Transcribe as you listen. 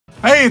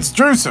Hey, it's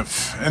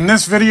Drusif. In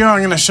this video, I'm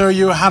going to show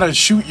you how to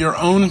shoot your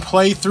own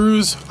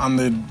playthroughs on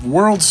the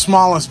world's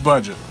smallest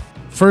budget.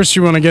 First,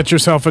 you want to get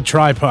yourself a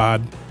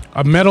tripod,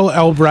 a metal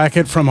L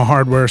bracket from a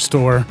hardware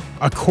store,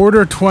 a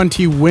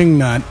 1/4-20 wing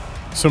nut,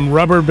 some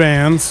rubber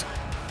bands,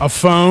 a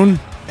phone,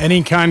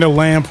 any kind of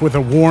lamp with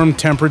a warm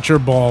temperature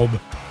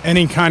bulb,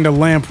 any kind of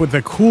lamp with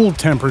a cool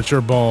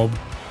temperature bulb,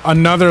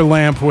 another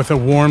lamp with a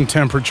warm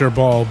temperature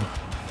bulb,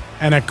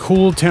 and a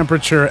cool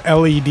temperature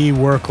LED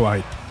work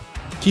light.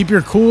 Keep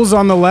your cools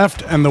on the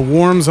left and the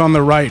warms on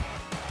the right.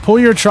 Pull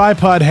your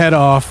tripod head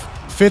off,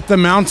 fit the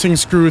mounting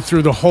screw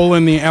through the hole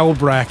in the L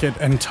bracket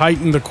and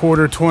tighten the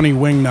 1/4-20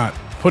 wing nut.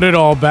 Put it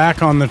all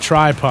back on the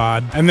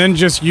tripod and then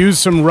just use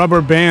some rubber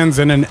bands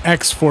in an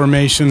X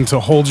formation to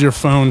hold your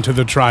phone to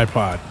the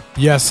tripod.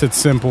 Yes, it's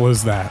simple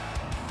as that.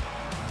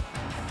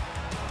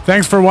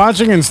 Thanks for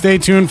watching and stay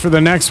tuned for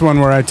the next one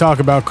where I talk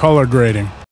about color grading.